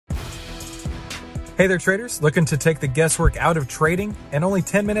Hey there, traders. Looking to take the guesswork out of trading in only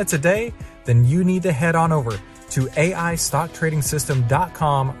 10 minutes a day? Then you need to head on over to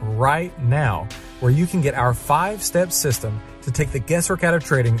AIStockTradingSystem.com right now, where you can get our 5-step system to take the guesswork out of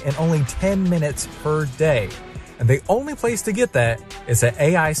trading in only 10 minutes per day. And the only place to get that is at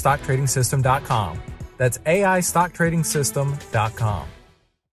AIStockTradingSystem.com. That's AIStockTradingSystem.com.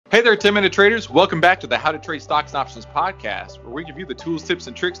 Hey there, 10-minute traders. Welcome back to the How to Trade Stocks and Options podcast, where we give you the tools, tips,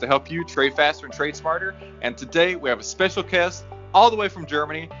 and tricks to help you trade faster and trade smarter. And today we have a special guest all the way from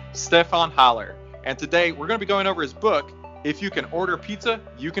Germany, Stefan Haller. And today we're going to be going over his book, If You Can Order Pizza,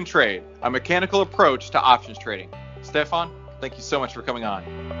 You Can Trade, a mechanical approach to options trading. Stefan, thank you so much for coming on.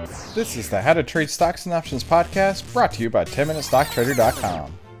 This is the How to Trade Stocks and Options podcast, brought to you by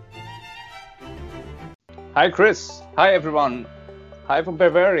 10MinuteStockTrader.com. Hi, Chris. Hi, everyone. Hi from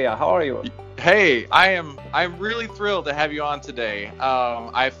Bavaria. How are you? Hey, I'm really thrilled to have you on today.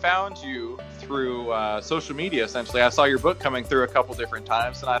 I found you through social media, essentially. I saw your book coming through a couple different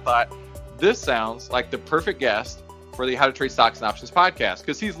times, and I thought, this sounds like the perfect guest for the How to Trade Stocks and Options podcast,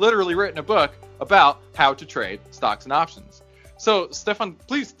 because he's literally written a book about how to trade stocks and options. So, Stefan,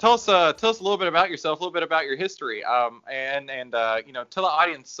 please tell us a little bit about yourself, a little bit about your history, and tell the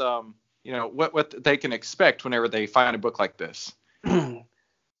audience, what they can expect whenever they find a book like this.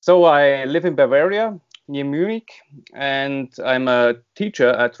 So I live in Bavaria, near Munich, and I'm a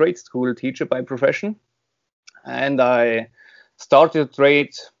teacher, a trade school teacher by profession. And I started to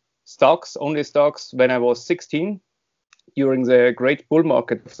trade stocks, only stocks, when I was 16, during the great bull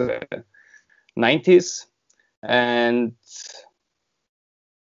market of the 90s. And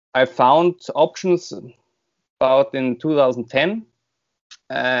I found options about in 2010.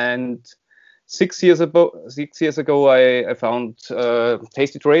 And 6 years ago, I found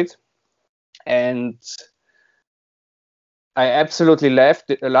tastytrade, and I absolutely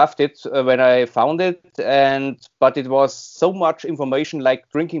loved it when I found it. But it was so much information, like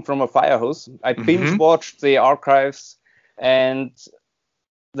drinking from a fire hose. I binge watched the archives, and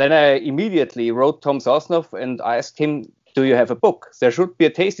then I immediately wrote Tom Sosnoff and asked him, "Do you have a book? There should be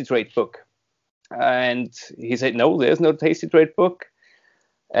a tastytrade book." And he said, "No, there's no tastytrade book."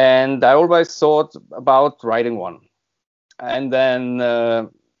 And I always thought about writing one. And then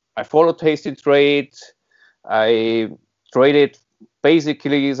I followed tastytrade. I traded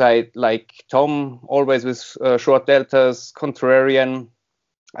basically like Tom, always with short deltas, contrarian.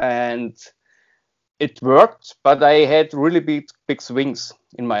 And it worked, but I had really big swings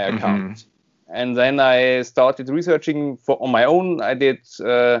in my account. And then I started researching on my own. I did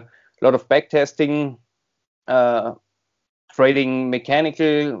a lot of backtesting, trading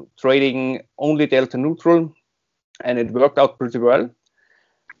mechanical, trading only delta neutral, and it worked out pretty well.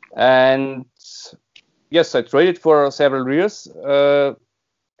 And yes, I traded for several years,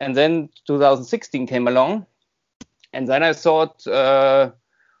 and then 2016 came along, and then I thought, I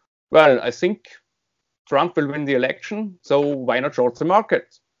think Trump will win the election, so why not short the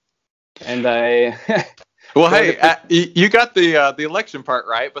market? And I well, hey, you got the election part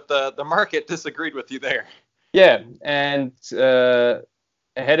right, but the market disagreed with you there. Yeah, and I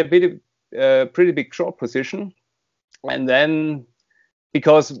had a pretty big short position, and then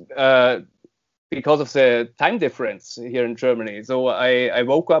because of the time difference here in Germany, so I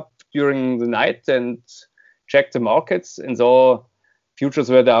woke up during the night and checked the markets and saw futures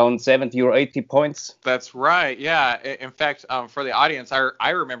were down 70 or 80 points. That's right. Yeah. In fact, for the audience, I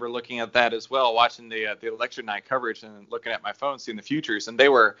remember looking at that as well, watching the election night coverage and looking at my phone, seeing the futures, and they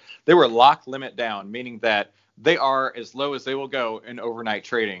were lock limit down, meaning that they are as low as they will go in overnight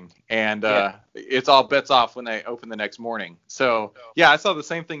trading, and it's all bets off when they open the next morning. So yeah, I saw the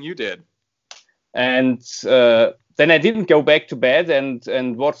same thing you did. And then I didn't go back to bed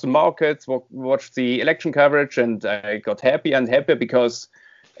and watch the markets, watch the election coverage, and I got happier and happier because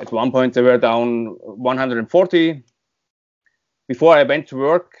at one point they were down 140. Before I went to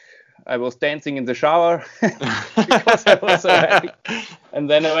work, I was dancing in the shower because I was so happy. And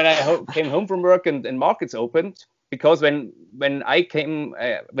then when I came home from work and markets opened, because when I come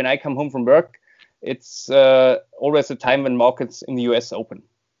home from work, it's always the time when markets in the US open.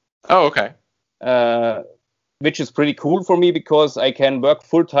 Oh, okay. Which is pretty cool for me because I can work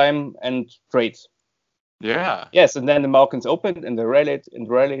full time and trade. Yeah. Yes, and then the markets opened and they rallied, and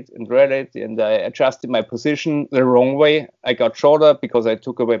I adjusted my position the wrong way. I got shorter because I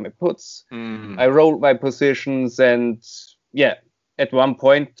took away my puts. I rolled my positions, and yeah, at one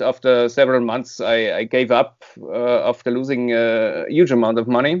point after several months, I gave up after losing a huge amount of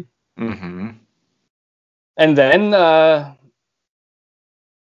money. And then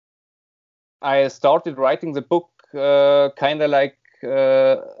I started writing the book kind of like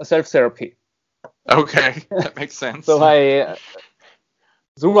a self-therapy. Okay, that makes sense. So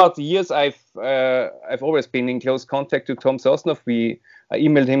throughout the years, I've always been in close contact with Tom Sosnoff. I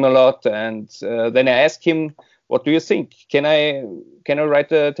emailed him a lot, and then I asked him, "What do you think? Can I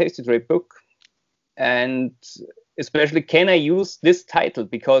write a Tasty Trade book? And especially, can I use this title?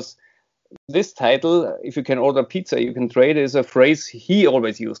 Because this title, if you can order pizza, you can trade, is a phrase he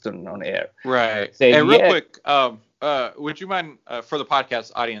always used on air." Right. Say, and real yeah. quick, would you mind, for the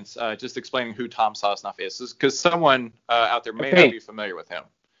podcast audience, just explaining who Tom Sosnoff is? Because someone out there may not be familiar with him.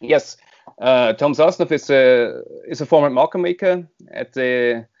 Yes. Tom Sosnoff is a former market maker at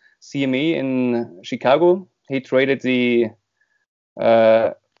the CME in Chicago. He traded the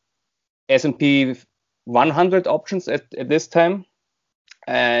S&P 100 options at this time.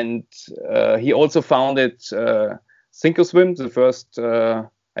 And he also founded Thinkorswim, the first,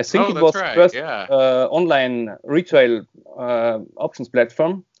 I think it was right. the first Yeah. online retail options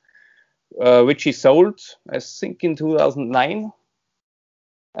platform, which he sold, I think, in 2009.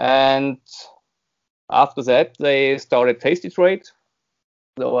 And after that, they started Tasty Trade,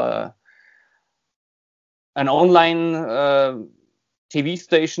 so an online TV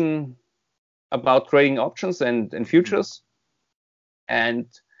station about trading options and futures. And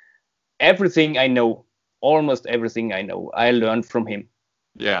everything I know, almost everything I know, I learned from him.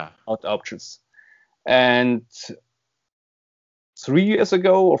 Yeah. About options. And 3 years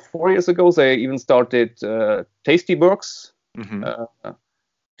ago or 4 years ago, they even started Tastyworks. Mm-hmm.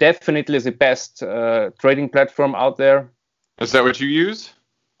 Definitely the best trading platform out there. Is that what you use?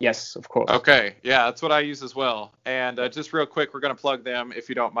 Yes, of course. Okay. Yeah, that's what I use as well. And just real quick, we're going to plug them if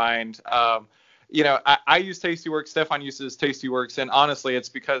you don't mind. I use Tastyworks. Stefan uses Tastyworks. And honestly, it's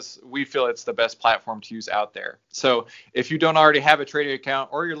because we feel it's the best platform to use out there. So if you don't already have a trading account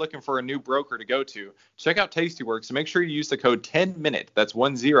or you're looking for a new broker to go to, check out Tastyworks and make sure you use the code 10MINUTE. That's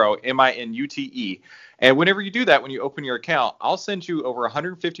 10 MINUTE. And whenever you do that, when you open your account, I'll send you over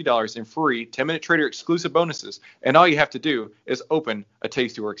 $150 in free 10-minute trader exclusive bonuses. And all you have to do is open a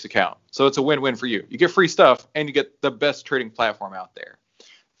Tastyworks account. So it's a win-win for you. You get free stuff and you get the best trading platform out there.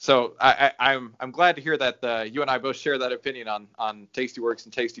 So I'm glad to hear that you and I both share that opinion on Tastyworks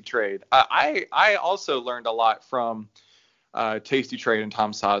and Tasty Trade. I also learned a lot from Tasty Trade and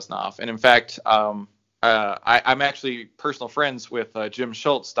Tom Sosnoff. And in fact, I'm actually personal friends with Jim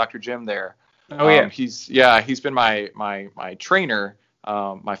Schultz, Dr. Jim there. Oh yeah. He's been my trainer,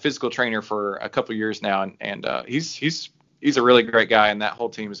 my physical trainer for a couple years now, and he's a really great guy, and that whole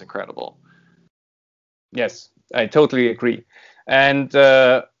team is incredible. Yes, I totally agree. And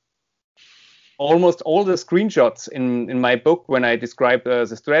almost all the screenshots in my book, when I describe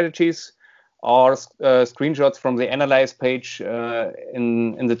the strategies, are screenshots from the Analyze page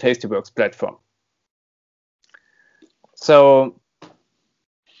in the Tastyworks platform. So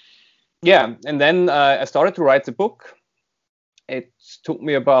yeah, and then I started to write the book. It took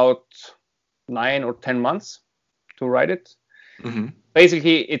me about 9 or 10 months to write it. Mm-hmm.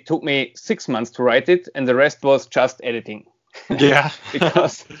 Basically, it took me 6 months to write it, and the rest was just editing. Yeah.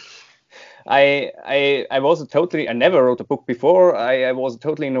 Because I never wrote a book before. I was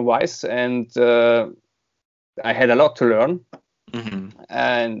totally novice, and I had a lot to learn. Mm-hmm.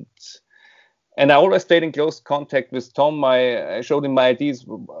 And I always stayed in close contact with Tom. I showed him my ideas,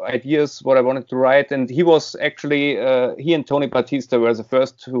 what I wanted to write, and he was actually he and Tony Batista were the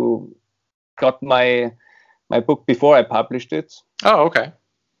first who got my book before I published it. Oh, okay.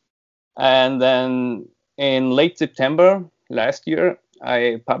 And then in late September last year,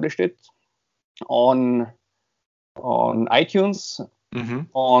 I published it on iTunes, mm-hmm.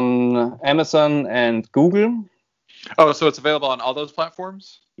 on Amazon and Google. Oh, so it's available on all those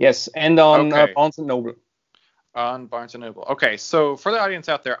platforms? Yes, and on Okay. Barnes & Noble. On Barnes & Noble. Okay, so for the audience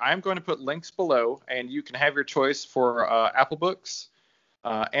out there, I'm going to put links below, and you can have your choice for Apple Books,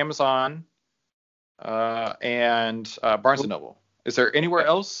 Amazon, and Barnes & Noble. Is there anywhere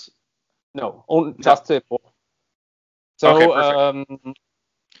else? No, just the four. So, Okay, perfect.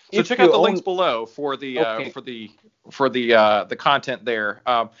 So check out the links below for the the content there.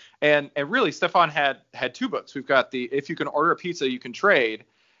 And really, Stefan had 2 books. We've got the If You Can Order a Pizza, You Can Trade,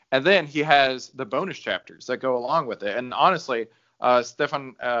 and then he has the bonus chapters that go along with it. And honestly,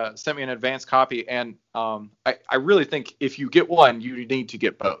 Stefan sent me an advanced copy, and I really think if you get one, you need to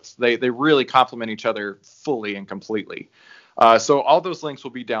get both. They really complement each other fully and completely. So all those links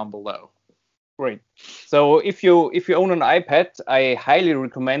will be down below. Great. So if you own an iPad, I highly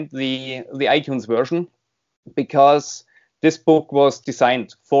recommend the iTunes version, because this book was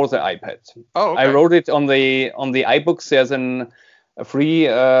designed for the iPad. Oh, okay. I wrote it on the iBooks. There's an a free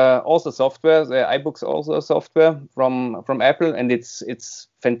also software, the iBooks also software from Apple, and it's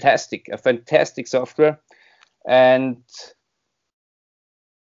fantastic, a fantastic software, and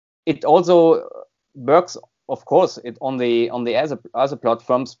it also works, of course, on the other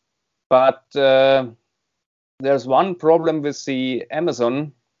platforms, but there's one problem with the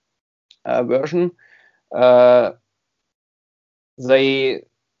Amazon version. The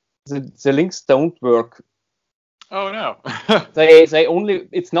links don't work. Oh no. they only,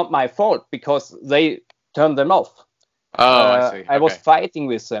 it's not my fault because they turned them off. Oh, I see. I was fighting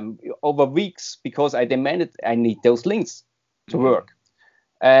with them over weeks because I demanded I need those links to work.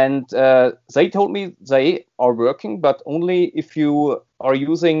 And they told me they are working, but only if you are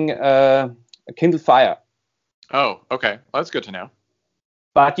using a Kindle Fire. Oh, okay. Well, that's good to know.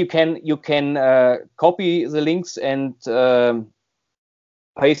 But you can copy the links and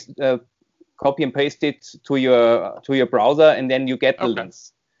copy and paste it to your browser, and then you get the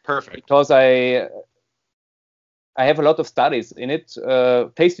links. Perfect. Because I have a lot of studies in it,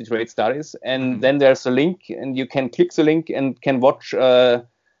 Tasty Trade studies, and then there's a link, and you can click the link and can watch the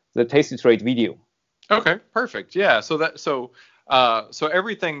Tasty Trade video. Okay, perfect. Yeah, so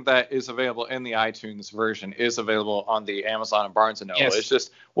everything that is available in the iTunes version is available on the Amazon and Barnes & Noble. Yes. It's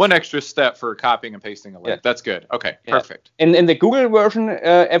just one extra step for copying and pasting a link. Yeah. That's good. Okay, Yeah. perfect. In the Google version,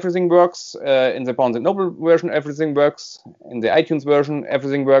 everything works. In the Barnes & Noble version, everything works. In the iTunes version,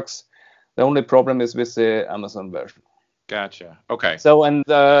 everything works. The only problem is with the Amazon version. Gotcha. Okay. So, and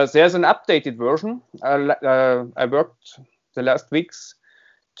there's an updated version. I worked the last weeks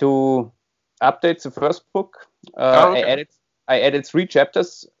to update the first book. Okay. I added 3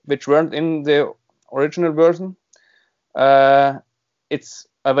 chapters which weren't in the original version. It's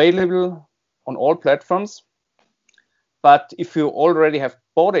available on all platforms, but if you already have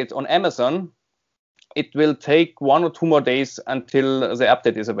bought it on Amazon, it will take 1 or 2 more days until the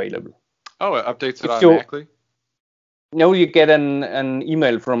update is available. Oh, it updates it automatically? No, you get an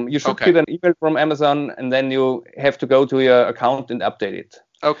email from, you should get an email from Amazon, and then you have to go to your account and update it.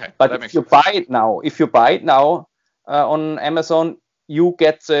 Okay. But if you buy it now, on Amazon, you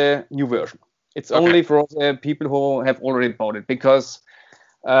get the new version. It's only for the people who have already bought it, because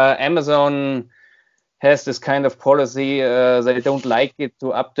Amazon has this kind of policy. They don't like it to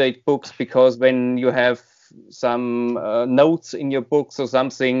update books, because when you have some notes in your books or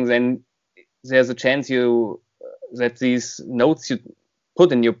something, then there's a chance that these notes you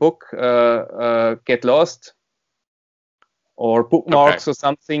put in your book get lost, or bookmarks or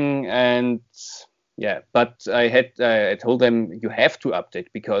something. And yeah, but I told them you have to update,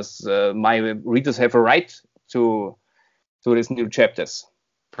 because my readers have a right to these new chapters.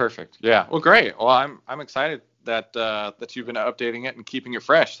 Perfect. Yeah. Well, great. Well, I'm excited that you've been updating it and keeping it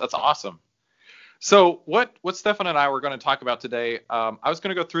fresh. That's awesome. So what Stefan and I were going to talk about today, I was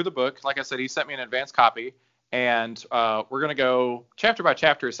going to go through the book. Like I said, he sent me an advanced copy, and we're going to go chapter by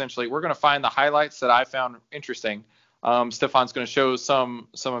chapter. Essentially, we're going to find the highlights that I found interesting. Stefan's going to show some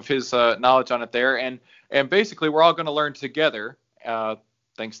of his knowledge on it there, and basically we're all going to learn together,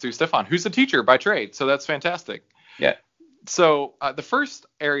 thanks to Stefan, who's a teacher by trade. So that's fantastic. Yeah. So the first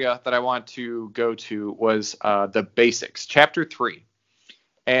area that I want to go to was the basics, chapter 3.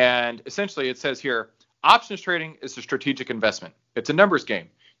 And essentially it says here, options trading is a strategic investment. It's a numbers game.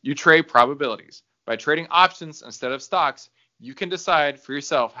 You trade probabilities. By trading options instead of stocks, you can decide for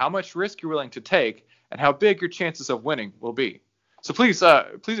yourself how much risk you're willing to take and how big your chances of winning will be. So please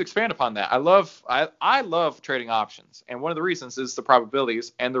expand upon that. I love trading options, and one of the reasons is the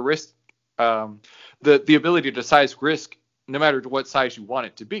probabilities and the risk, the ability to size risk no matter what size you want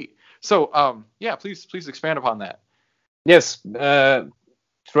it to be. So please expand upon that. Yes,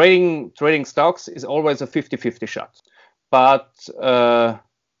 trading stocks is always a 50-50 shot, but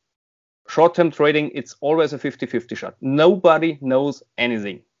short-term trading, it's always a 50-50 shot. Nobody knows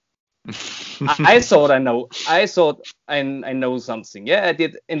anything. I thought I know. I thought I know something. Yeah, I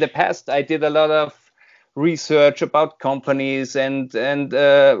did. In the past, I did a lot of research about companies and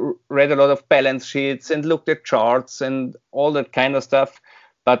read a lot of balance sheets and looked at charts and all that kind of stuff.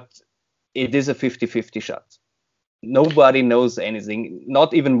 But it is a 50-50 shot. Nobody knows anything,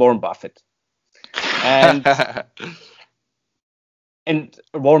 not even Warren Buffett. And and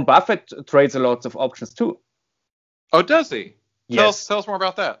Warren Buffett trades a lot of options too. Oh, does he? Yes. Tell us more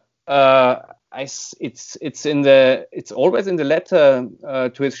about that. It's always in the letter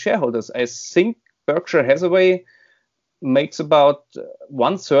to his shareholders. I think Berkshire Hathaway makes about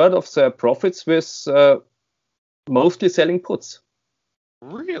 1/3 of their profits with mostly selling puts.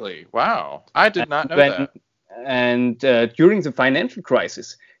 Really? Wow. I did not know that. And during the financial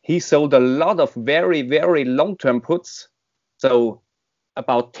crisis, he sold a lot of very, very long-term puts So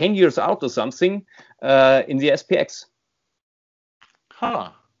about 10 years out or something in the SPX. Huh.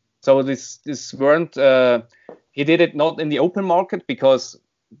 So this weren't, he did it not in the open market because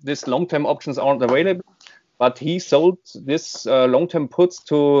these long-term options aren't available, but he sold this long-term puts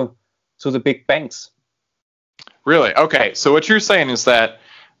to the big banks. Really? Okay. So what you're saying is that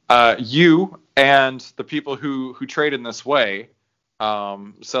you and the people who trade in this way,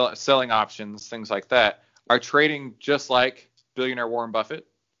 selling options, things like that, are trading just like billionaire Warren Buffett?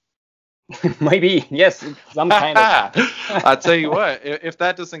 Maybe, yes, some kind of. I tell you what, if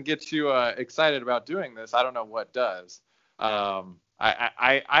that doesn't get you excited about doing this, I don't know what does. I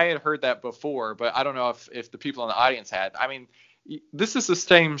had heard that before, but I don't know if the people in the audience had. I mean, this is the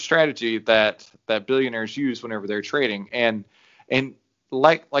same strategy that billionaires use whenever they're trading, and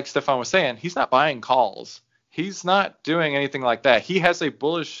like Stefan was saying, he's not buying calls. He's not doing anything like that. He has a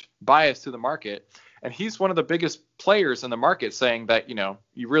bullish bias to the market. And he's one of the biggest players in the market, saying that,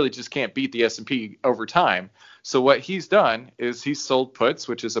 you really just can't beat the S&P over time. So what he's done is he's sold puts,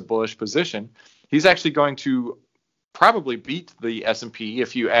 which is a bullish position. He's actually going to probably beat the S&P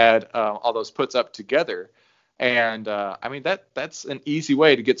if you add all those puts up together. And I mean, that's an easy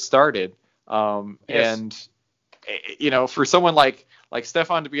way to get started. Yes. And for someone like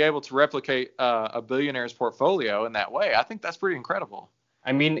Stefan to be able to replicate a billionaire's portfolio in that way, I think that's pretty incredible.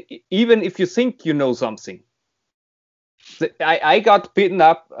 I mean, even if you think you know something, I got beaten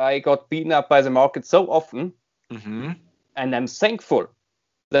up. I got beaten up by the market so often, and I'm thankful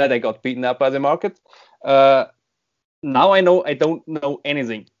that I got beaten up by the market. Now I know I don't know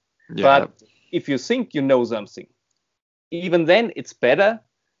anything. Yeah. But if you think you know something, even then it's better.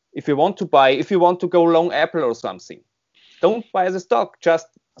 If you want to go long Apple or something, don't buy the stock. Just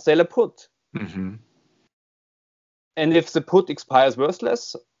sell a put. Mm-hmm. And if the put expires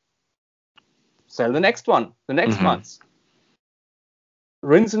worthless, sell the next one, the next month.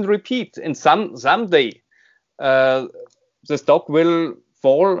 Rinse and repeat. And someday, the stock will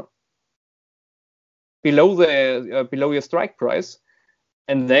fall below your strike price,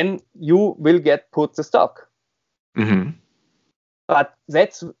 and then you will get put the stock. Mm-hmm. But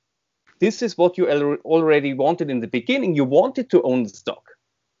this is what you already wanted in the beginning. You wanted to own the stock,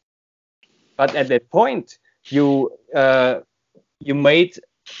 but at that point, you made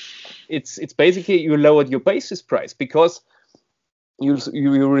it's basically you lowered your basis price because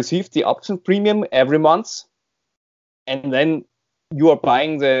you received the option premium every month, and then you are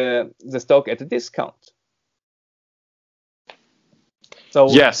buying the stock at a discount.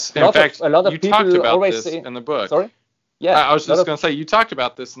 So yes, in fact, a lot of people talked about always this say, in the book. Sorry, yeah, I was just going to say you talked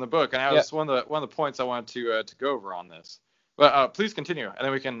about this in the book, and that was yeah. one of the points I wanted to go over on this. But please continue, and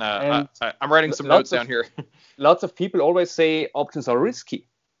then we can. I'm writing some notes down here. Lots of people always say options are risky,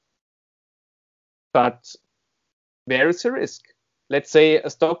 but where is the risk? Let's say a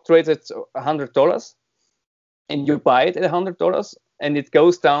stock trades at $100, and you buy it at $100, and it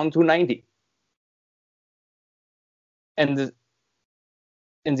goes down to 90. And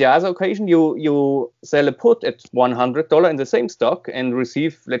in the other occasion, you sell a put at $100 in the same stock and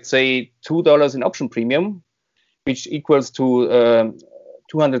receive, let's say, $2 in option premium, which equals to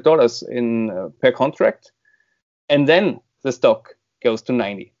 $200 in per contract, and then the stock goes to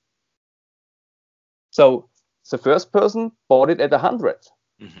 90. So the first person bought it at 100.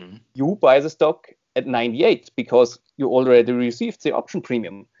 Mm-hmm. You buy the stock at 98 because you already received the option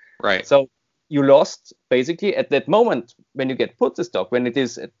premium. Right. So you lost basically at that moment when you get put the stock, when it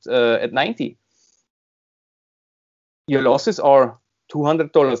is at 90. Your losses are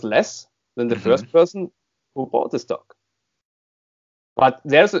 $200 less than the first person who bought the stock. But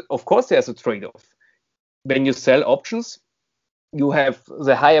of course there's a trade-off. When you sell options, you have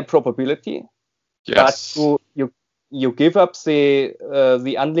the higher probability, yes. But you give up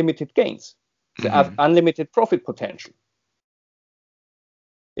the unlimited gains, the unlimited profit potential.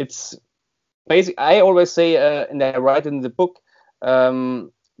 It's basic. I always say, and I write in the book,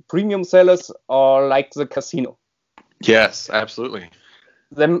 premium sellers are like the casino. Yes, absolutely.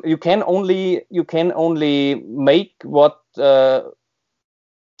 Then you can only make what the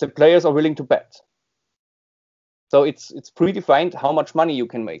players are willing to bet. So it's predefined how much money you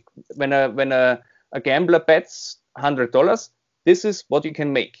can make. When a gambler bets $100, this is what you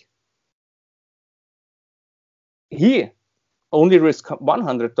can make. He only risks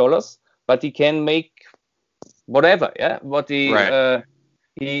 $100, but he can make whatever. Yeah, what he right.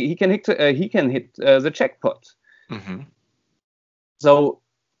 He can hit the jackpot. Mm-hmm. So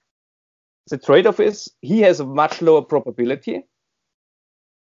the trade-off is he has a much lower probability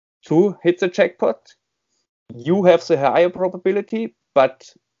to hit the jackpot. You have the higher probability,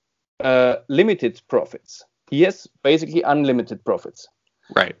 but limited profits. he has basically unlimited profits.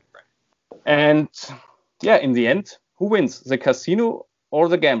 Right. And yeah, in the end, who wins, the casino or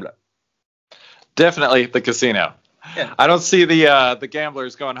the gambler? Definitely the casino. Yeah. I don't see the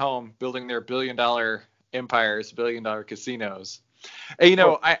gamblers going home building their $1 billion empires, $1 billion casinos. And, you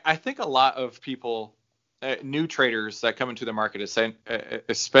know, I think a lot of people, new traders that come into the market,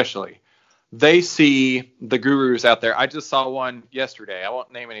 especially, they see the gurus out there. I just saw one yesterday. I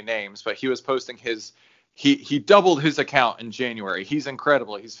won't name any names, but he was posting he doubled his account in January. He's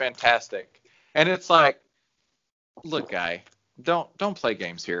incredible. He's fantastic. And it's like, look, guy, don't play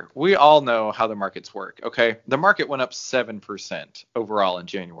games here. We all know how the markets work, okay? The market went up 7% overall in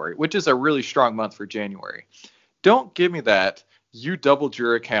January, which is a really strong month for January. Don't give me that you doubled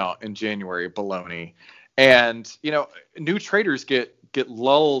your account in January baloney. And, you know, new traders get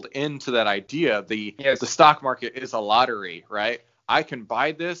lulled into that idea. The stock market is a lottery, right? I can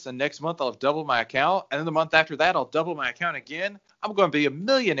buy this, and next month I'll double my account, and then the month after that I'll double my account again. I'm going to be a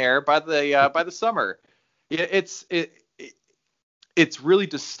millionaire by the summer. Yeah, it's really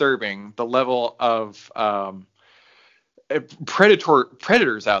disturbing, the level of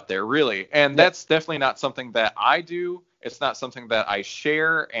predators out there, really, and that's definitely not something that I do. It's not something that I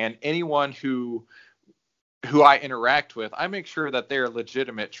share, and anyone who I interact with, I make sure that they're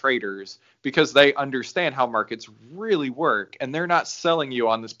legitimate traders because they understand how markets really work, and they're not selling you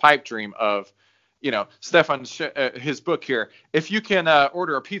on this pipe dream of, you know, Stefan, his book here, if you can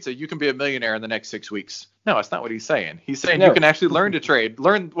order a pizza, you can be a millionaire in the next 6 weeks. No, that's not what he's saying. He's saying you can actually learn to trade,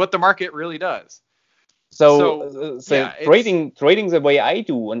 learn what the market really does. So trading the way I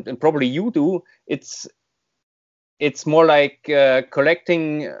do, and probably you do, it's more like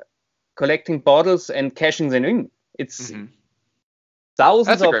collecting bottles and cashing them in. It's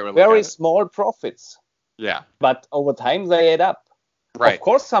thousands of very small profits. Yeah. But over time they add up. Right. Of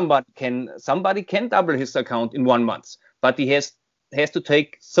course, somebody can double his account in 1 month, but he has to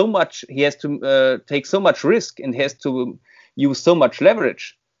take so much. He has to take so much risk and has to use so much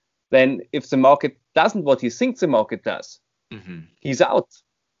leverage. Then, if the market doesn't what he thinks the market does, he's out.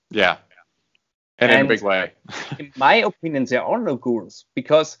 Yeah. And in a big way. In my opinion, there are no gurus,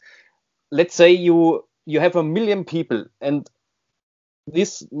 because let's say you have 1 million people, and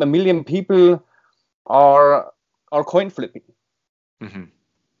this 1 million people are coin flipping.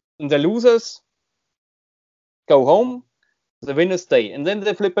 And the losers go home, the winners stay, and then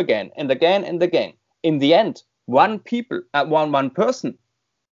they flip again and again and again. In the end, one person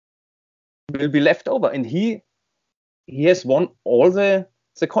will be left over, and he has won all the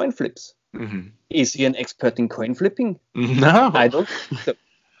coin flips. Is he an expert in coin flipping? No, I don't think so.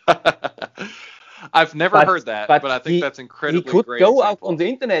 I've never heard that, but I think that's incredibly great. He could great go example. out on the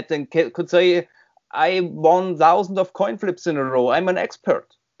internet and could say, I won thousands of coin flips in a row. I'm an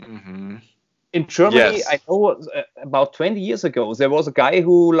expert. In Germany, I know about 20 years ago, there was a guy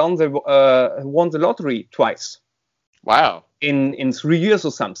who won the lottery twice. Wow. In 3 years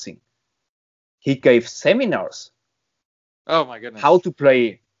or something. He gave seminars. Oh my goodness. How to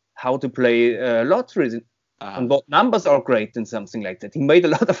play lotteries and what numbers are great and something like that. He made a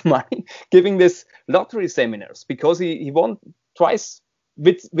lot of money giving this lottery seminars because he won twice,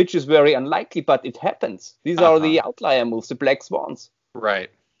 which is very unlikely, but it happens. These are the outlier moves, the black swans. Right.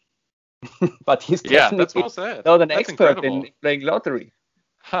 But he's that's well said. Not an expert in playing lottery.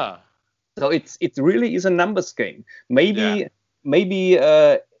 Huh. So it really is a numbers game. Maybe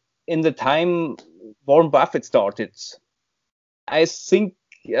in the time Warren Buffett started, I think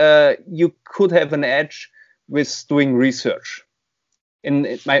you could have an edge with doing research.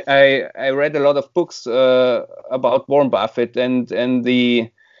 I read a lot of books about Warren Buffett and the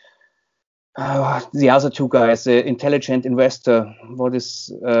other two guys, the Intelligent Investor. What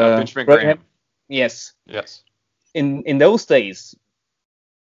is Benjamin Graham? Yes. Yes. In those days,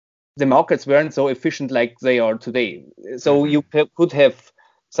 the markets weren't so efficient like they are today. So you could have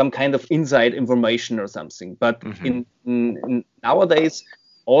some kind of inside information or something. But in nowadays,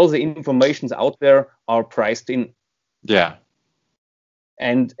 all the informations out there are priced in. Yeah.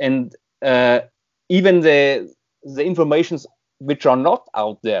 And even the informations which are not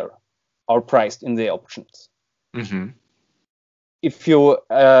out there are priced in the options. If you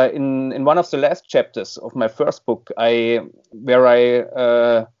in one of the last chapters of my first book, where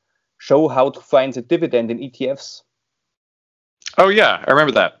I show how to find the dividend in ETFs. Oh yeah, I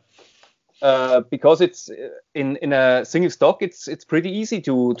remember that. Because it's in a single stock, it's pretty easy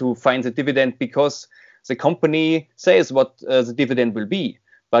to find the dividend because the company says what the dividend will be.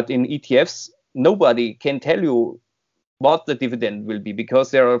 But in ETFs, nobody can tell you what the dividend will be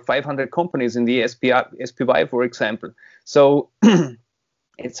because there are 500 companies in the SPY, for example. So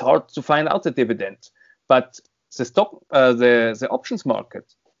it's hard to find out the dividend. But the options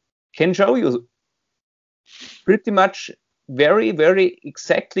market can show you pretty much very, very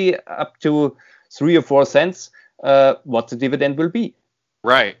exactly up to 3 or 4 cents what the dividend will be.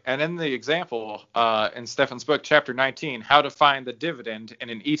 Right. And in the example in Stefan's book, Chapter 19, How to Find the Dividend in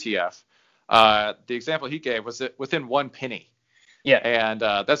an ETF, the example he gave was within 1 penny. Yeah. And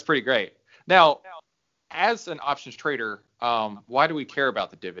that's pretty great. Now, as an options trader, why do we care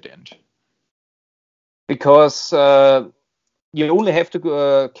about the dividend? Because you only have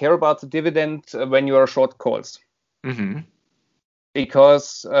to care about the dividend when you are short calls. Mm-hmm.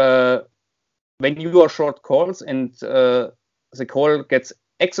 Because when you are short calls and the call gets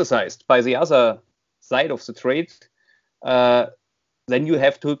exercised by the other side of the trade, then you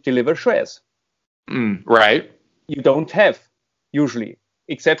have to deliver shares. Right. You don't have usually,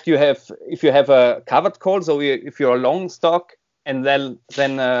 except if you have a covered call. So if you're a long stock and then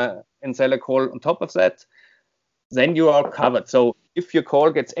and sell a call on top of that, then you are covered. So if your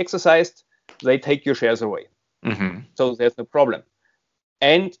call gets exercised, they take your shares away. Mm-hmm. So there's no problem.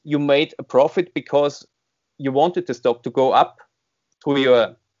 And you made a profit because you wanted the stock to go up to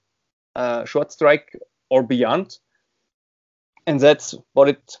your short strike or beyond. And that's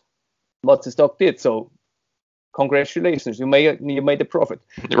what the stock did. So congratulations, you made a profit.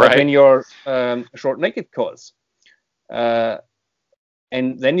 Right. But when you're short naked calls,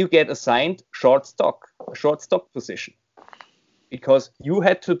 and then you get assigned a short stock position, because you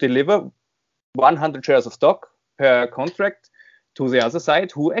had to deliver 100 shares of stock per contract to the other side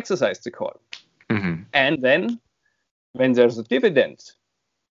who exercised the call. Mm-hmm. And then when there's a dividend,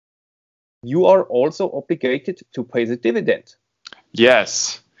 you are also obligated to pay the dividend.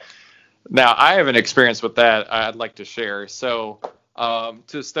 Yes. Now, I have an experience with that I'd like to share. So,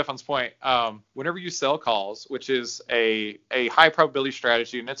 to Stefan's point, whenever you sell calls, which is a high probability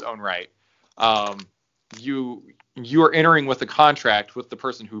strategy in its own right, you are entering with a contract with the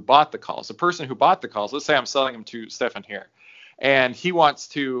person who bought the calls. The person who bought the calls, let's say I'm selling them to Stefan here, and he wants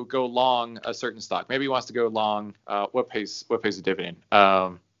to go long a certain stock. Maybe he wants to go long what pays a dividend.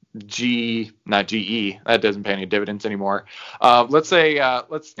 Not GE. That doesn't pay any dividends anymore. Let's say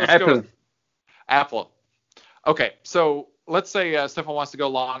let's Apple. go with Apple. Okay, so let's say Stefan wants to go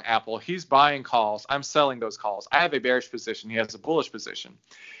long Apple. He's buying calls. I'm selling those calls. I have a bearish position. He has a bullish position.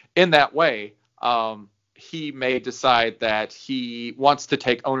 In that way, he may decide that he wants to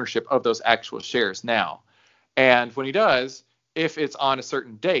take ownership of those actual shares now. And when he does, if it's on a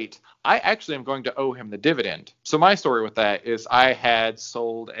certain date, I actually am going to owe him the dividend. So my story with that is I had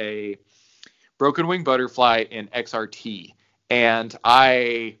sold a broken wing butterfly in XRT, and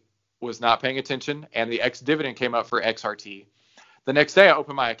I was not paying attention, and the dividend came up for XRT. The next day I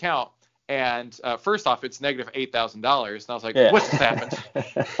opened my account, and first off, it's negative $8,000. And I was like, What just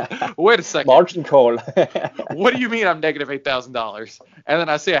happened? Wait a second. Margin call. What do you mean I'm negative $8,000? And then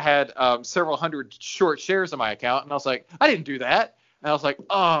I see I had several hundred short shares in my account, and I was like, I didn't do that. And I was like,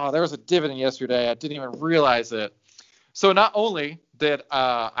 oh, there was a dividend yesterday. I didn't even realize it. So not only did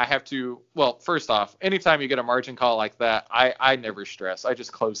I have to, well, first off, anytime you get a margin call like that, I never stress. I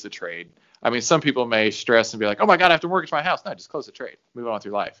just close the trade. I mean, some people may stress and be like, oh my God, I have to mortgage my house. No, just close the trade. Move on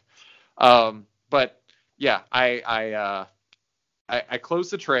through life. But yeah, I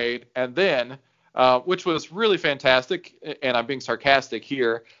closed the trade, and then, which was really fantastic, and I'm being sarcastic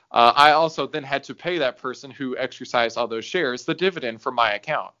here, I also then had to pay that person who exercised all those shares the dividend from my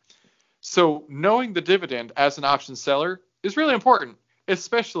account. So knowing the dividend as an option seller is really important,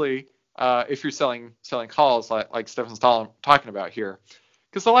 especially if you're selling calls like Stefan's talking about here.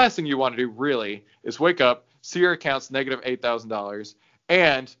 Because the last thing you want to do really is wake up, see your account's negative $8,000,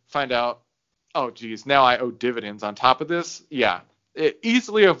 and find out, oh, geez, now I owe dividends on top of this. Yeah,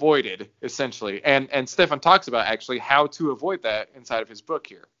 easily avoided, essentially. And Stefan talks about actually how to avoid that inside of his book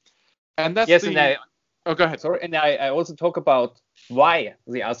here. And that's oh, go ahead. Sorry, and I also talk about why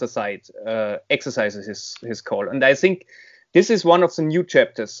the other side exercises his call. And I think this is one of the new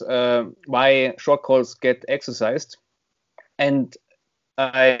chapters, why short calls get exercised. And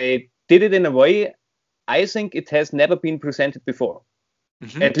I did it in a way I think it has never been presented before.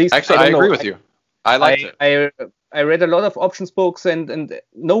 Mm-hmm. At least actually, I agree with you. I liked it. I read a lot of options books, and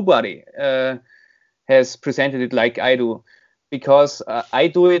nobody has presented it like I do, because I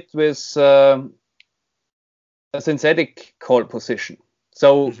do it with a synthetic call position.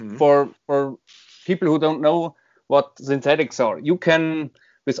 So for people who don't know what synthetics are, you can,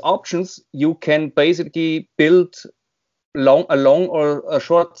 with options, you can basically build a long or a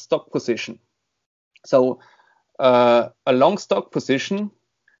short stock position. So a long stock position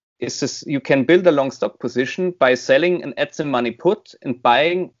is this, you can build a long stock position by selling an at the money put and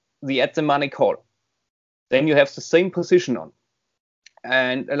buying the at the money call. then you have the same position on,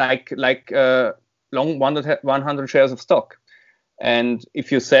 and like long 100 shares of stock. And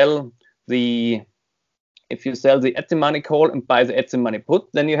if you sell the at the money call and buy the at the money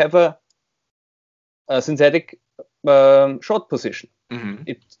put, then you have a synthetic short position. Mm-hmm.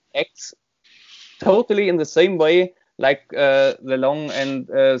 It acts totally in the same way like the long and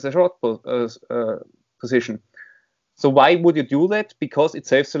the short position. So why would you do that? Because it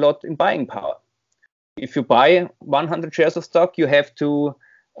saves a lot in buying power. If you buy 100 shares of stock, you have to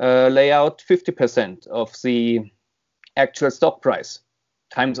lay out 50% of the actual stock price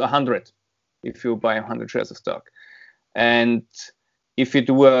times 100 if you buy 100 shares of stock. And if you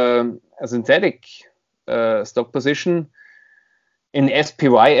do a synthetic stock position in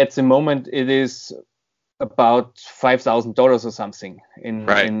SPY at the moment, it is about $5,000 or something in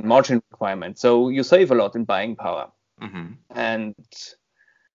margin requirement. So you save a lot in buying power. Mm-hmm. And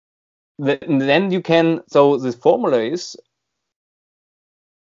then you can, so the formula is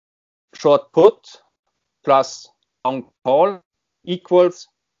short put plus long call equals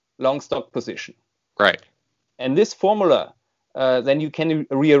long stock position. Right. And this formula, then you can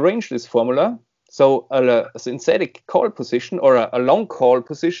rearrange this formula. So a synthetic call position or a long call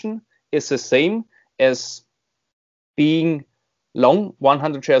position is the same as being long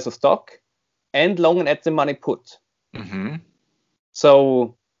 100 shares of stock and long an at the money put. Mm-hmm.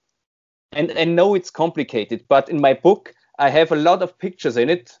 So, and no, it's complicated, but in my book, I have a lot of pictures in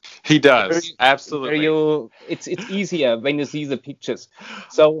it. He does, absolutely. It's easier when you see the pictures.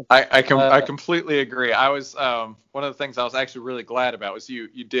 So I completely agree. I was one of the things I was actually really glad about was you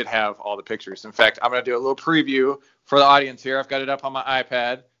did have all the pictures. In fact, I'm going to do a little preview for the audience here. I've got it up on my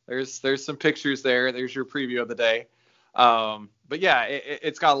iPad. There's some pictures there. There's your preview of the day. But yeah,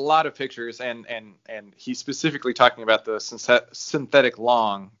 it's got a lot of pictures, and he's specifically talking about the synthetic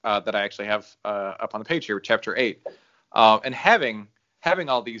long that I actually have up on the page here, chapter 8. And having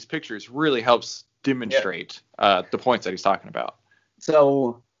all these pictures really helps demonstrate the points that he's talking about.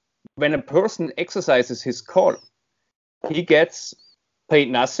 So when a person exercises his call, he gets paid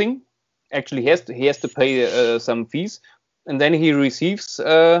nothing. Actually, he has to pay some fees, and then he receives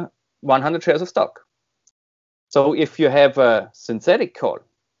 100 shares of stock. So if you have a synthetic call,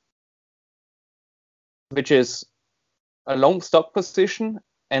 which is a long stock position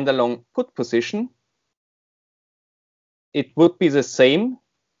and a long put position, it would be the same.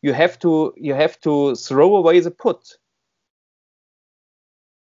 You have to throw away the put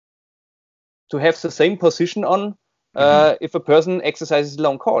to have the same position on if a person exercises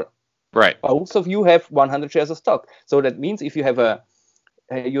long call. Right. Both of you have 100 shares of stock. So that means if you have a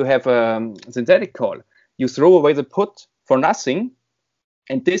synthetic call, you throw away the put for nothing,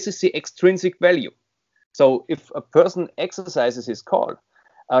 and this is the extrinsic value. So if a person exercises his call,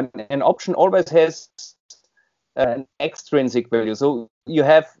 an option always has an extrinsic value. So you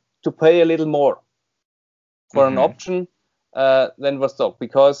have to pay a little more for an option than for stock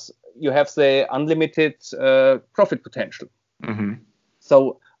because you have the unlimited profit potential. Mm-hmm.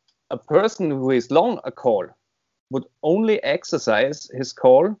 So a person who is long a call would only exercise his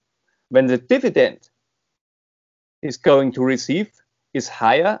call when the dividend is going to receive is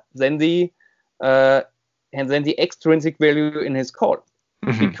higher than the extrinsic value in his call,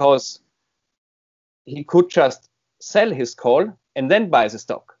 because he could just sell his call and then buy the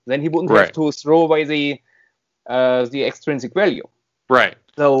stock. Then he wouldn't have to throw away the extrinsic value. Right.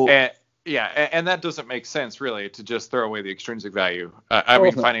 So and that doesn't make sense really to just throw away the extrinsic value. I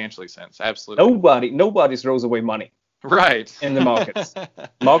mean, financially sense, absolutely. Nobody throws away money. Right. In the markets.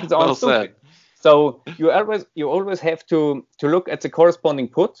 Markets aren't stupid. So you always have to look at the corresponding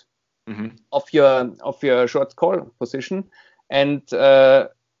put of your short call position and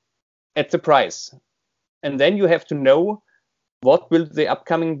at the price, and then you have to know what will the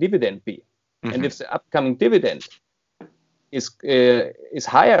upcoming dividend be, and if the upcoming dividend is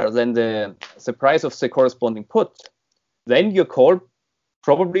higher than the price of the corresponding put, then your call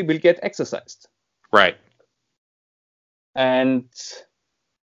probably will get exercised. Right. And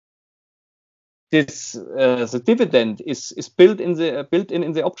this the dividend is built in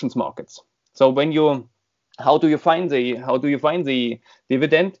the options markets. So how do you find the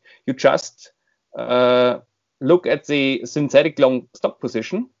dividend? You just look at the synthetic long stock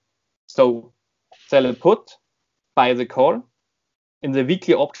position. So sell a put, buy the call in the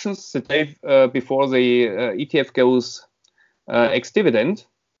weekly options the day before the ETF goes ex-dividend,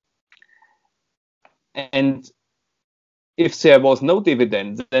 and if there was no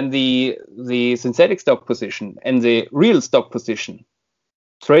dividend, then the synthetic stock position and the real stock position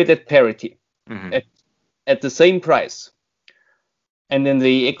trade at parity, at the same price. And in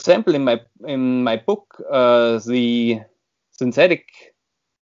the example in my book, the synthetic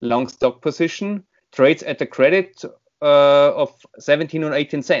long stock position trades at a credit of 17 or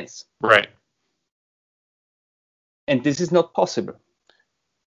 18 cents. Right. And this is not possible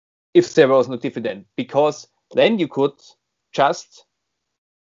if there was no dividend, because then you could just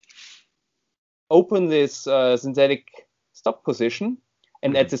open this synthetic stock position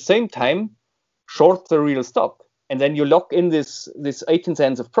and at the same time short the real stock. And then you lock in this 18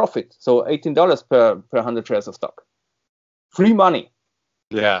 cents of profit. So $18 per 100 shares of stock. Free money.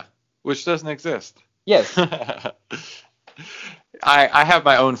 Yeah, which doesn't exist. Yes. I have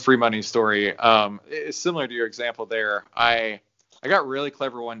my own free money story. It's similar to your example there. I got really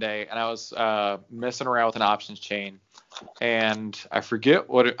clever one day, and I was messing around with an options chain, and I forget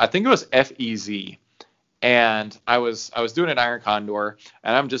I think it was FEZ. And I was doing an iron condor,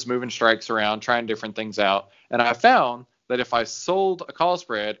 and I'm just moving strikes around, trying different things out. And I found that if I sold a call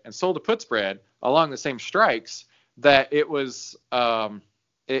spread and sold a put spread along the same strikes, that it was a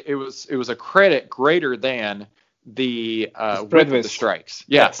credit greater than the width of the strikes.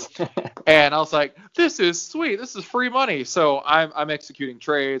 Yes. And I was like, this is sweet. This is free money. So I'm executing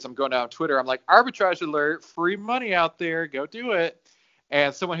trades. I'm going down Twitter. I'm like, arbitrage alert, free money out there. Go do it.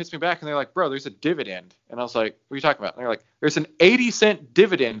 And someone hits me back and they're like, bro, there's a dividend. And I was like, what are you talking about? And they're like, there's an 80-cent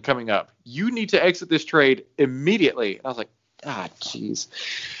dividend coming up. You need to exit this trade immediately. And I was like, jeez.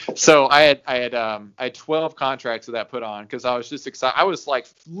 So I had 12 contracts of that put on because I was just excited. I was like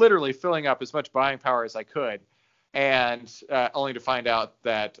literally filling up as much buying power as I could. And only to find out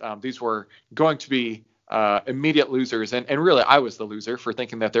that these were going to be immediate losers. And really, I was the loser for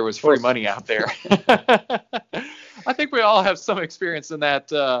thinking that there was free money out there. I think we all have some experience in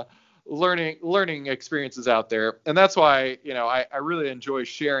that learning experiences out there. And that's why, I really enjoy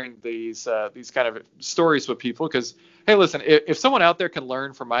sharing these kind of stories with people because, hey, listen, if someone out there can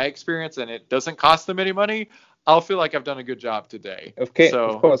learn from my experience and it doesn't cost them any money, I'll feel like I've done a good job today. Okay, so,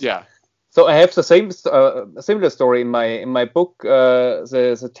 of course. Yeah. So I have the same similar story in my book,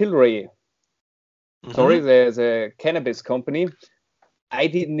 the Tilray. Sorry, the cannabis company.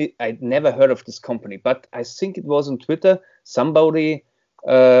 I'd never heard of this company, but I think it was on Twitter. Somebody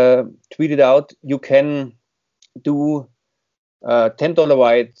tweeted out, you can do $10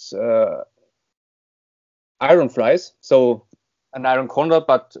 wide iron flies, so an iron condor,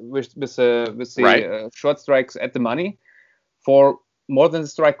 but with the short strikes at the money for more than the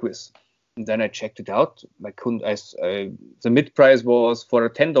strike width. And then I checked it out. The mid price was for a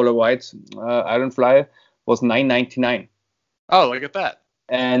 $10 wide iron fly was $9.99. Oh, look at that.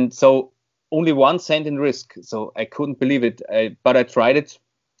 And so only 1 cent in risk. So I couldn't believe it. But I tried it.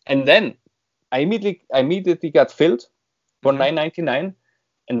 And then I immediately got filled for $9.99.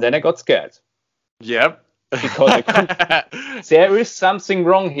 And then I got scared. Yep. Because I couldn't. There is something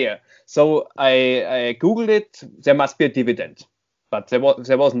wrong here. So I Googled it. There must be a dividend. But there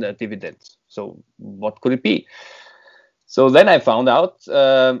wasn't a dividend. So what could it be? So then I found out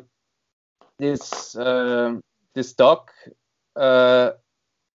this stock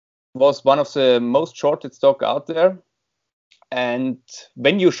was one of the most shorted stock out there. And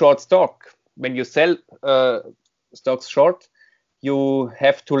when you short stock, when you sell stocks short, you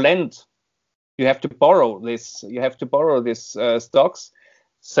have to lend. You have to borrow this. You have to borrow these stocks,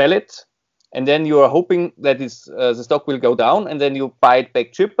 sell it. And then you are hoping that the stock will go down, and then you buy it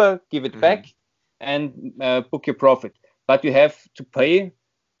back cheaper, give it back, and book your profit. But you have to pay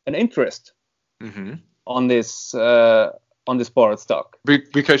an interest on this borrowed stock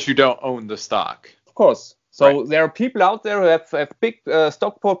because you don't own the stock. Of course. So there are people out there who have big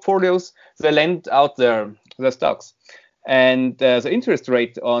stock portfolios. They lend out their stocks, and the interest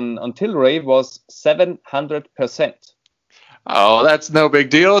rate on Tilray was 700%. Oh, that's no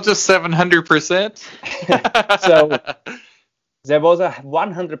big deal. Just 700%. So there was a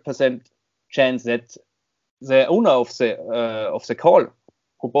 100% chance that the owner of the call,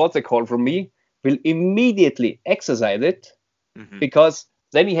 who bought the call from me, will immediately exercise it because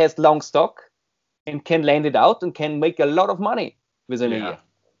then he has long stock and can lend it out and can make a lot of money within a year.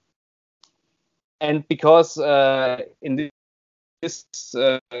 And because in this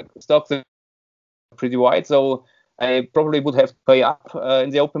stock they're pretty wide, so I probably would have to pay up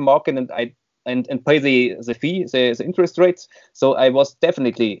in the open market and pay the fee, the interest rates. So I was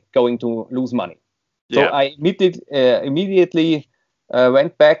definitely going to lose money. So I immediately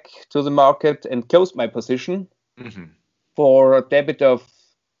went back to the market and closed my position for a debit of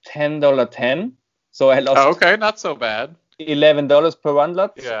 $10.10. So I lost. Okay, not so bad. $11 per one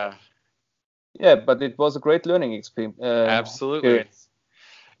lot. Yeah. Yeah, but it was a great learning experience. Absolutely.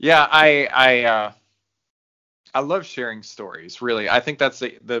 Yeah, I love sharing stories. Really, I think that's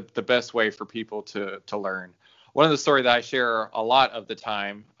the best way for people to learn. One of the stories that I share a lot of the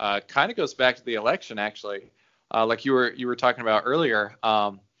time kind of goes back to the election, actually. Like you were talking about earlier.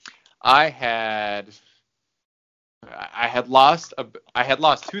 I had lost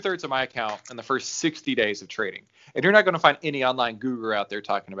 2/3 of my account in the first 60 days of trading, and you're not going to find any online guru out there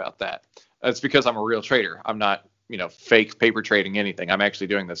talking about that. It's because I'm a real trader. I'm not, fake paper trading anything. I'm actually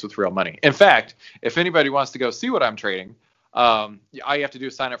doing this with real money. In fact, if anybody wants to go see what I'm trading, all you have to do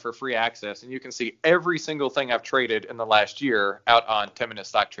is sign up for free access, and you can see every single thing I've traded in the last year out on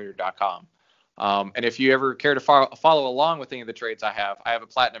 10minutestocktrader.com. And if you ever care to follow along with any of the trades I have a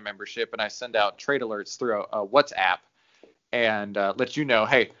platinum membership, and I send out trade alerts through a WhatsApp and let you know,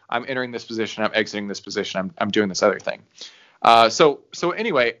 hey, I'm entering this position, I'm exiting this position, I'm doing this other thing. So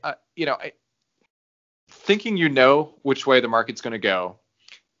anyway, thinking which way the market's going to go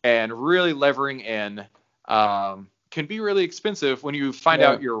and really levering in can be really expensive when you find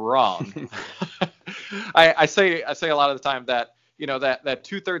out you're wrong. I say a lot of the time that that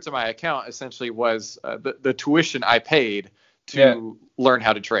 2/3 of my account essentially was the tuition I paid to learn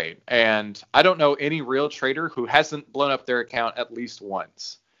how to trade. And I don't know any real trader who hasn't blown up their account at least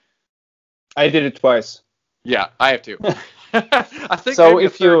once. I did it twice. Yeah, I have too. I think so. Maybe a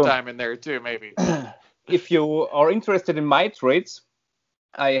third time in there too, maybe. If you are interested in my trades,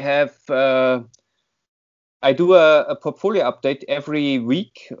 I have I do a portfolio update every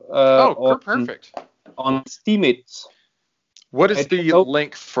week. Perfect. On Steemit. What is the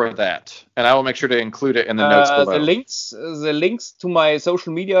link for that? And I will make sure to include it in the notes below. The links to my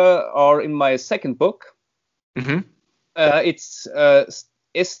social media are in my second book. Mm-hmm. It's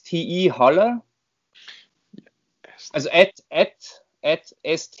STE Holler. As at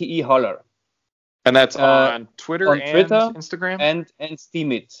STE Holler. And that's on Twitter and Instagram and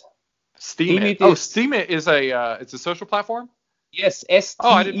Steemit. Steemit. Steemit is it's a social platform? Yes,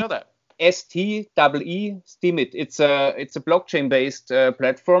 I didn't know that. STEE Steemit. It's a blockchain based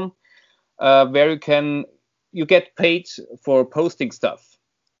platform where you get paid for posting stuff.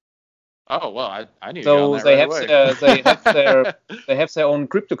 Oh well, I need to go on that they have their own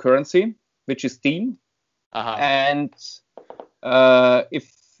cryptocurrency, which is Steem. Uh-huh. And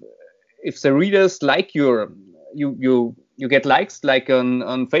if the readers like you get likes like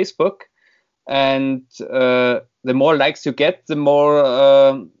on Facebook, and the more likes you get, the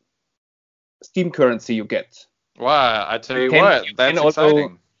more Steem currency you get. Wow, I tell you what, that's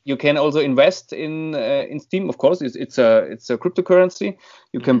exciting. You can also invest in Steem, of course. It's a cryptocurrency.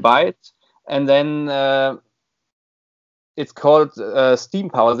 You can buy it, and then it's called Steem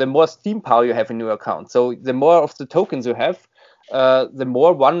Power. The more Steem Power you have in your account, so the more of the tokens you have, the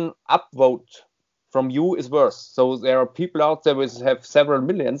more one upvote from you is worth. So there are people out there who have several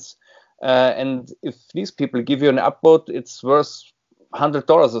millions, and if these people give you an upvote, it's worth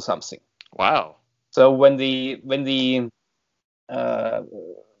 $100 or something. Wow. So when the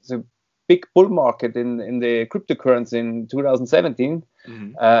big bull market in the cryptocurrency in 2017,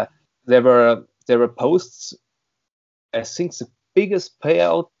 there were posts. I think the biggest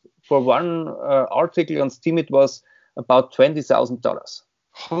payout for one article on Steemit was about $20,000.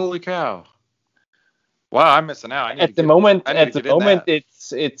 Holy cow! Wow, I'm missing out. At the moment,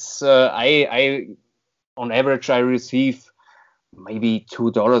 it's I on average I receive maybe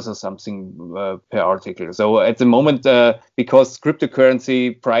 $2 or something per article. So at the moment, because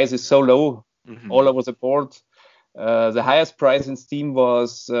cryptocurrency price is so low all over the board, the highest price in Steem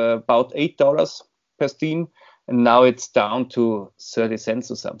was about $8 per Steem, and now it's down to 30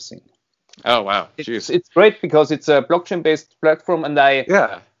 cents or something. Oh wow! It's great because it's a blockchain-based platform, and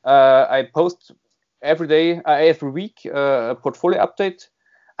I post every week a portfolio update.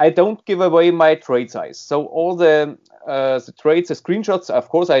 I don't give away my trade size, so all the trades, the screenshots, of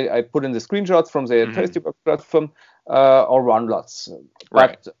course, I put in the screenshots from the Tastyworks platform or run lots.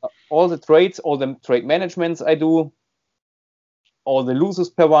 But all the trades, all the trade managements I do, all the losses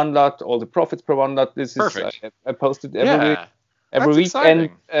per one lot, all the profits per one lot. This perfect. is I posted every week,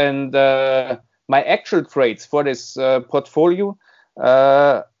 exciting. and my actual trades for this portfolio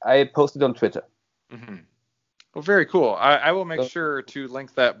I posted on Twitter. Mm-hmm. Well, very cool. I will make sure to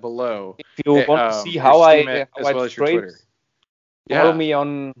link that below. If you want to see how I trade, Twitter.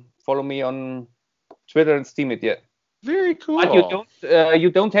 Follow me on Twitter and Steemit. Yeah. Very cool. But you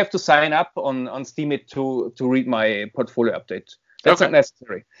don't have to sign up on Steemit to read my portfolio update. That's not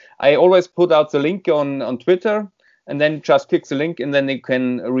necessary. I always put out the link on Twitter, and then just click the link, and then you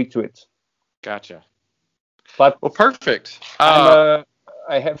can read to it. Gotcha. But perfect.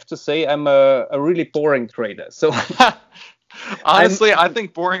 I have to say I'm a really boring trader. So Honestly, I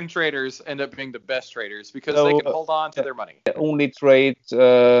think boring traders end up being the best traders because they can hold on to their money. I only trade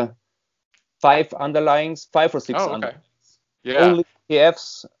 5 underlyings, 5 or 6 Oh, okay. underlyings. Yeah. Only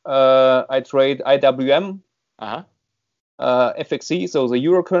ETFs. I trade IWM, FXC, so the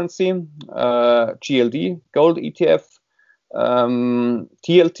euro currency, GLD, gold ETF,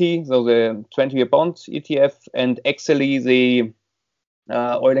 TLT, so the 20-year bond ETF, and XLE, the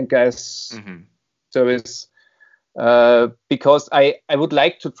oil and gas service. Because I would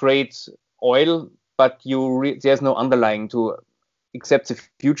like to trade oil, but there's no underlying to except the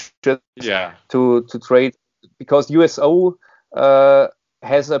futures to trade, because USO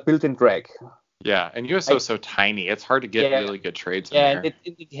has a built-in drag. Yeah, and USO is so tiny; it's hard to get really good trades in there. And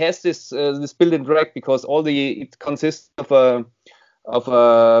it has this built-in drag because it consists of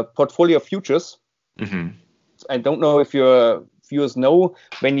a portfolio of futures. I don't know if your viewers know,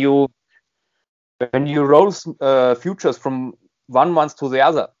 when you roll futures from one month to the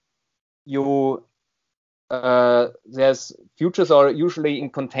other, there's futures are usually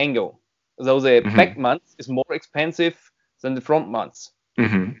in contango. So the back month is more expensive than the front months,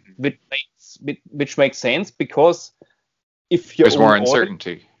 which makes sense because if you there's own more oil,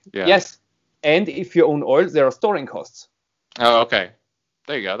 uncertainty. Yeah. Yes, and if you own oil, there are storing costs. Oh, okay.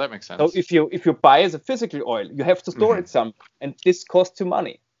 There you go. That makes sense. So if you buy the physical oil, you have to store it some, and this costs you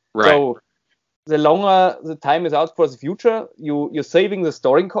money. Right. So the longer the time is out for the future, you're saving the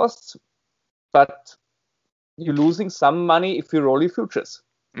storing costs, but you're losing some money if you roll your futures.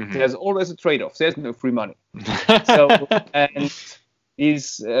 There's always a trade-off. There's no free money. So and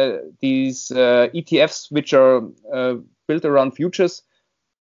these ETFs, which are built around futures,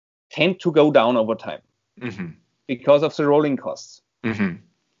 tend to go down over time because of the rolling costs.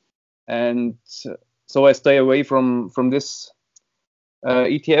 And so I stay away from this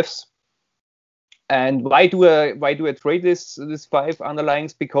ETFs. And why do I trade this 5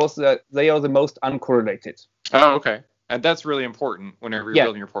 underlyings? Because they are the most uncorrelated. Oh, okay. And that's really important whenever you're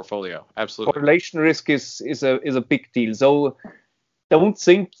building your portfolio. Absolutely. Correlation risk is a big deal. So don't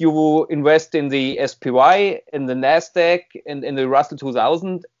think you invest in the SPY, in the NASDAQ, and in the Russell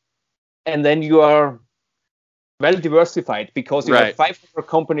 2000, and then you are well diversified because you have 500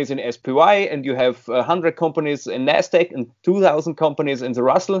 companies in SPY and you have 100 companies in NASDAQ and 2,000 companies in the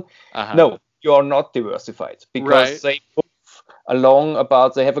Russell. No, you are not diversified because they move along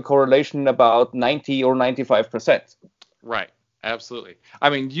they have a correlation about 90 or 95%. Right. Absolutely.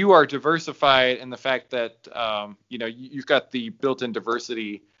 I mean, you are diversified in the fact that, you've got the built-in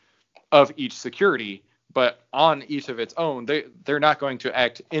diversity of each security, but on each of its own, they're not going to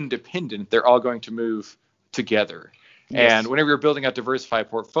act independent. They're all going to move together. Yes. And whenever you're building a diversified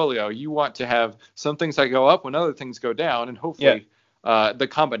portfolio, you want to have some things that go up when other things go down, and hopefully the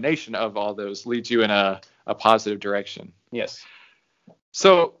combination of all those leads you in a positive direction. Yes.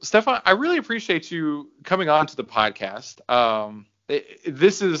 So, Stefan, I really appreciate you coming on to the podcast.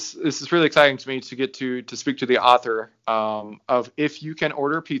 This is really exciting to me to get to speak to the author of If You Can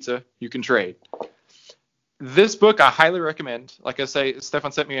Order Pizza, You Can Trade. This book I highly recommend. Like I say,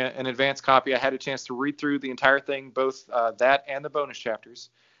 Stefan sent me an advanced copy. I had a chance to read through the entire thing, both that and the bonus chapters.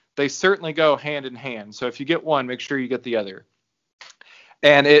 They certainly go hand in hand. So if you get one, make sure you get the other.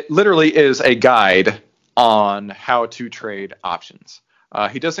 And it literally is a guide on how to trade options.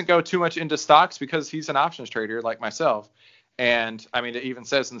 He doesn't go too much into stocks because he's an options trader like myself. And I mean, it even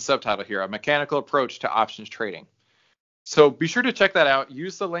says in the subtitle here, a mechanical approach to options trading. So be sure to check that out.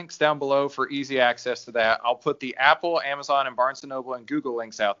 Use the links down below for easy access to that. I'll put the Apple, Amazon, and Barnes & Noble and Google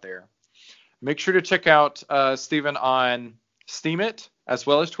links out there. Make sure to check out Stephen on Steemit as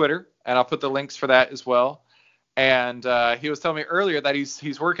well as Twitter, and I'll put the links for that as well. And he was telling me earlier that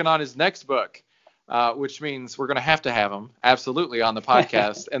he's working on his next book, which means we're going to have him absolutely on the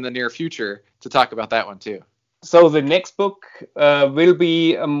podcast in the near future to talk about that one too. So the next book will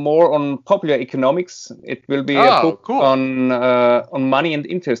be more on popular economics. It will be a book on money and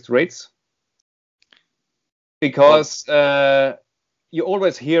interest rates, because you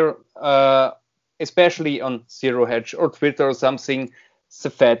always hear, especially on Zero Hedge or Twitter or something, the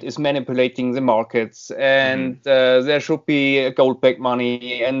Fed is manipulating the markets, and there should be gold-backed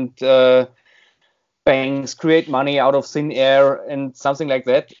money, and banks create money out of thin air and something like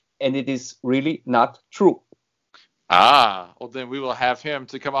that. And it is really not true. Well then we will have him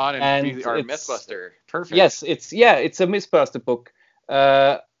to come on and be our Mythbuster. Perfect. Yes, it's a Mythbuster book.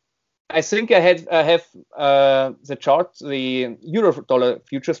 I think I have the chart, the euro-dollar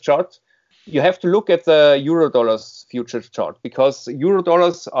futures chart. You have to look at the euro-dollars futures chart, because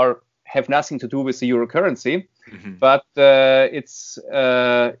euro-dollars have nothing to do with the euro currency, but it's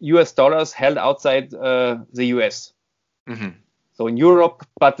US dollars held outside the US. Mm-hmm. So in Europe,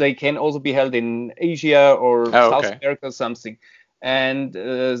 but they can also be held in Asia or South okay. America or something. And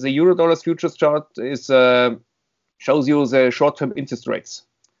the Eurodollars futures chart is shows you the short-term interest rates.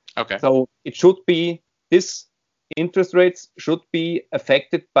 Okay. So it should be, this interest rates should be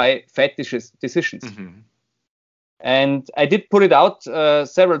affected by Fed decisions. Mm-hmm. And I did put it out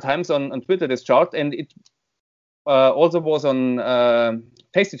several times on Twitter, this chart, and it also was on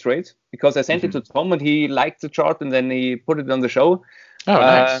Tasty Trade, because I sent it to Tom and he liked the chart and then he put it on the show. Oh,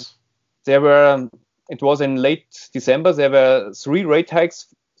 nice. It was in late December. There were 3 rate hikes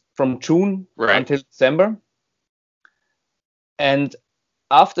from June until December. And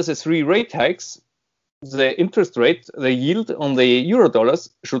after the 3 rate hikes, the interest rate, the yield on the Eurodollars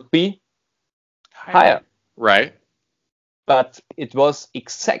should be higher. Right. But it was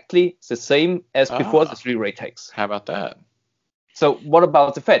exactly the same as before the 3 rate hikes. How about that? So what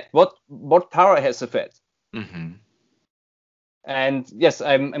about the Fed? What power has the Fed? Mm-hmm. And yes,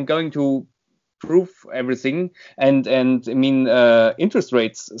 I'm going to prove everything. And I mean, interest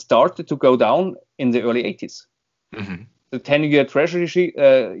rates started to go down in the early 80s. Mm-hmm. The 10-year Treasury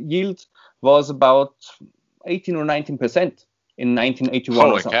yield was about 18 or 19% in 1981.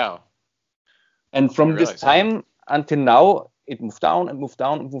 Holy cow! And from this time until now, it moved down and moved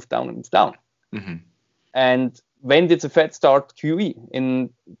down and moved down and moved down. Mm-hmm. And when did the Fed start QE? In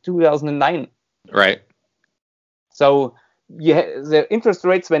 2009. Right. So the interest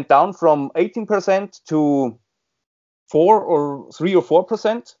rates went down from 18% to 3 or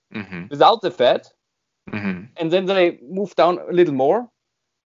 4% without the Fed. Mm-hmm. And then they moved down a little more.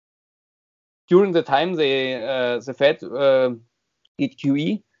 During the time the Fed did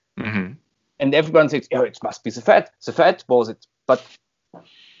QE. Mm-hmm. And everyone says, oh, it must be the Fed. The Fed was it. But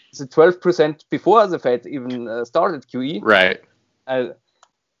the 12% before the Fed even started QE. Right.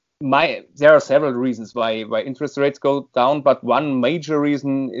 There are several reasons why interest rates go down, but one major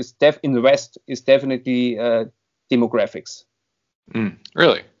reason is in the West is definitely demographics.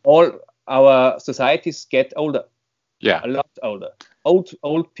 Really? All our societies get older. Yeah. A lot older.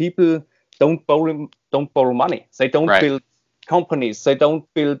 Old people don't borrow money. They don't build companies. They don't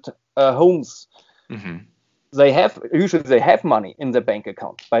build homes. Mm-hmm. They have money in the bank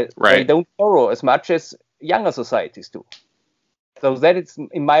account, but they don't borrow as much as younger societies do. So that is,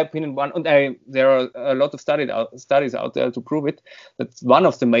 in my opinion, one. And there are a lot of studies out there to prove it. That's one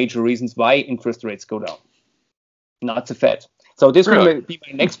of the major reasons why interest rates go down, not the Fed. So this will be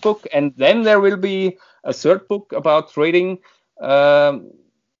my next book, and then there will be a third book about trading, like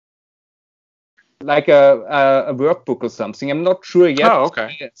a workbook or something. I'm not sure yet. Oh,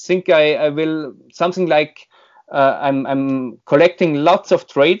 okay. I think I will something like I'm collecting lots of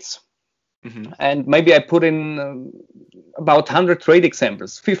trades, and maybe I put in about 100 trade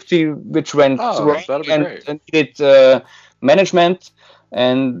examples, 50 which went wrong and needed management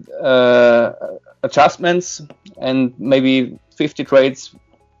and adjustments, and maybe 50 trades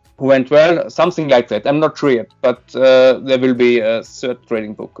who went well, something like that. I'm not sure yet, but there will be a third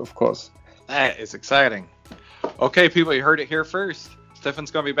trading book, of course. That is exciting. Okay, people, you heard it here first.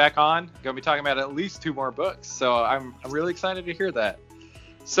 Stefan's going to be back on. Going to be talking about at least 2 more books. So I'm really excited to hear that.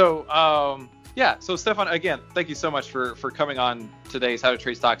 So, so Stefan, again, thank you so much for coming on today's How to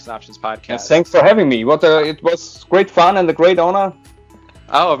Trade Stocks and Options podcast. Yes, thanks for having me. It was great fun and a great honor.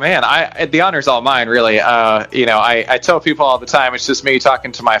 Oh man, the honor's all mine, really. I tell people all the time it's just me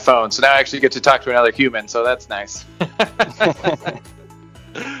talking to my phone. So now I actually get to talk to another human. So that's nice.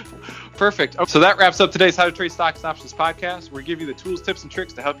 Perfect. So that wraps up today's How to Trade Stocks and Options podcast. We give you the tools, tips, and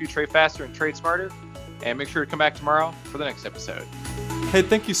tricks to help you trade faster and trade smarter. And make sure to come back tomorrow for the next episode. Hey,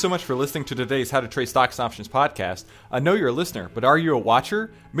 thank you so much for listening to today's How to Trade Stocks and Options podcast. I know you're a listener, but are you a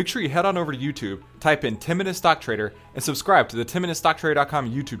watcher? Make sure you head on over to YouTube, type in 10-Minute Stock Trader, and subscribe to the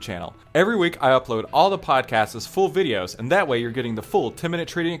 10MinuteStockTrader.com YouTube channel. Every week, I upload all the podcasts as full videos, and that way you're getting the full 10-minute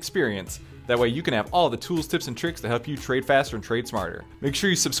trading experience. That way you can have all the tools, tips, and tricks to help you trade faster and trade smarter. Make sure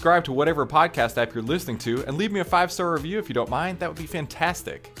you subscribe to whatever podcast app you're listening to, and leave me a 5-star review if you don't mind. That would be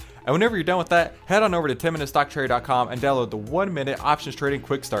fantastic. And whenever you're done with that, head on over to 10MinuteStockTrader.com and download the 1-minute options trading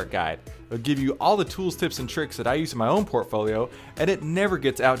quick start guide. It'll give you all the tools, tips, and tricks that I use in my own portfolio, and it never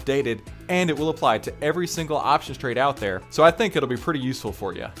gets outdated, and it will apply to every single options trade out there, so I think it'll be pretty useful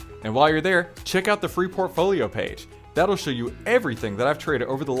for you. And while you're there, check out the free portfolio page. That'll show you everything that I've traded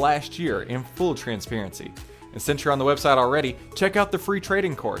over the last year in full transparency. And since you're on the website already, check out the free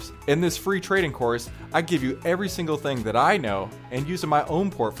trading course. In this free trading course, I give you every single thing that I know and use in my own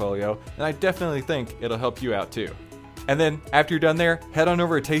portfolio, and I definitely think it'll help you out too. And then, after you're done there, head on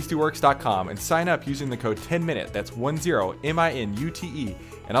over to tastyworks.com and sign up using the code 10minute, that's 10MINUTE,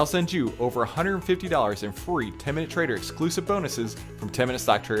 and I'll send you over $150 in free 10-Minute Trader exclusive bonuses from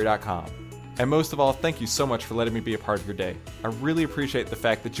 10MinuteStockTrader.com. And most of all, thank you so much for letting me be a part of your day. I really appreciate the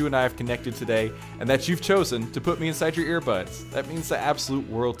fact that you and I have connected today and that you've chosen to put me inside your earbuds. That means the absolute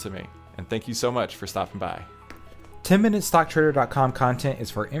world to me. And thank you so much for stopping by. 10MinuteStockTrader.com content is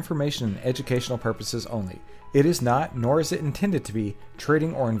for information and educational purposes only. It is not, nor is it intended to be,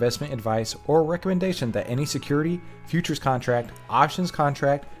 trading or investment advice or recommendation that any security, futures contract, options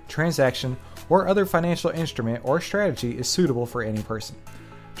contract, transaction, or other financial instrument or strategy is suitable for any person.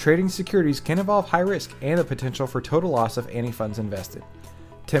 Trading securities can involve high risk and the potential for total loss of any funds invested.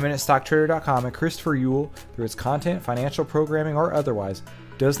 10MinuteStockTrader.com and Christopher Uhl, through its content, financial programming, or otherwise,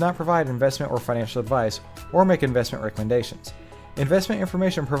 does not provide investment or financial advice or make investment recommendations. Investment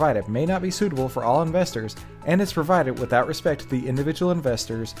information provided may not be suitable for all investors and is provided without respect to the individual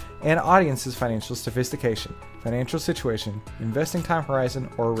investors and audience's financial sophistication, financial situation, investing time horizon,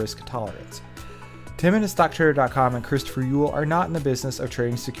 or risk tolerance. 10MinuteStockTrader.com and Christopher Uhl are not in the business of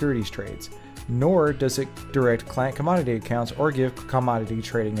trading securities trades, nor does it direct client commodity accounts or give commodity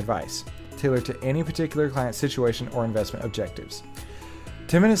trading advice, tailored to any particular client situation or investment objectives.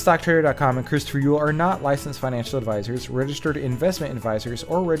 10MinuteStockTrader.com and Christopher Uhl are not licensed financial advisors, registered investment advisors,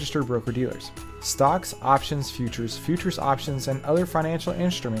 or registered broker-dealers. Stocks, options, futures options, and other financial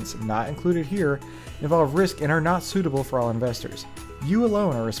instruments not included here involve risk and are not suitable for all investors. You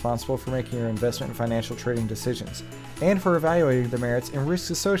alone are responsible for making your investment and financial trading decisions, and for evaluating the merits and risks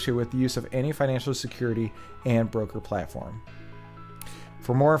associated with the use of any financial security and broker platform.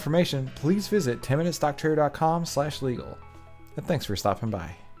 For more information, please visit 10MinuteStockTrader.com/legal. And thanks for stopping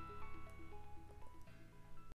by.